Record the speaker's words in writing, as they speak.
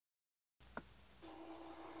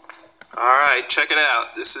Alright, check it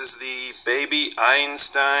out. This is the Baby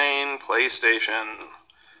Einstein PlayStation.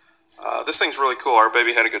 This thing's really cool. Our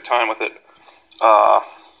baby had a good time with it.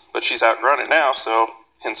 But she's outgrown it now, so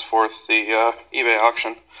henceforth the eBay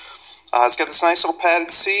auction. It's got this nice little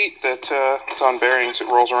padded seat that it's on bearings. It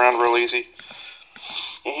rolls around real easy.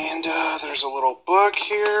 And there's a little book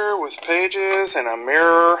here with pages and a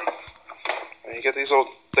mirror. And you get these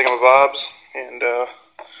little thingamabobs and little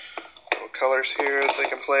colors here that they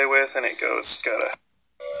can play with, and it goes, it's got a,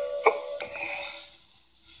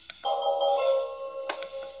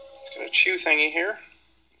 it's got a chew thingy here.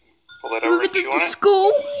 Pull that over and chew on it.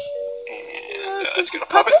 School. And it's got a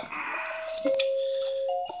puppet.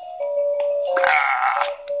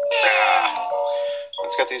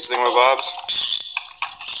 It's got these thingamabobs.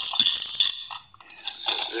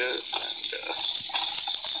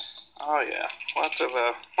 Oh yeah, lots of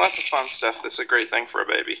fun stuff. This is a great thing for a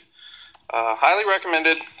baby. Highly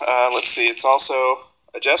recommended. Let's see, it's also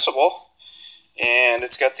adjustable, and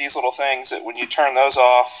it's got these little things that when you turn those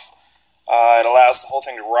off, it allows the whole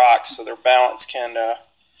thing to rock, so their balance can,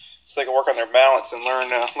 so they can work on their balance and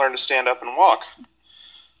learn to stand up and walk.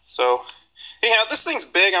 So, anyhow, this thing's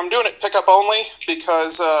big. I'm doing it pickup only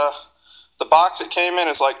because the box it came in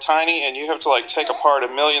is like tiny, and you have to like take apart a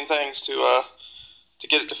million things to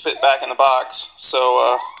get it to fit back in the box.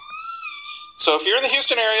 So, so if you're in the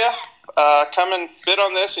Houston area, come and bid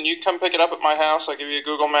on this, and you can come pick it up at my house. I'll give you a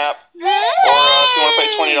Google map, or if you want to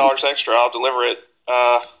pay $20 extra, I'll deliver it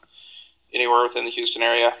anywhere within the Houston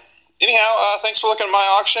area. Anyhow, thanks for looking at my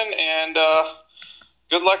auction, and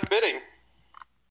good luck bidding.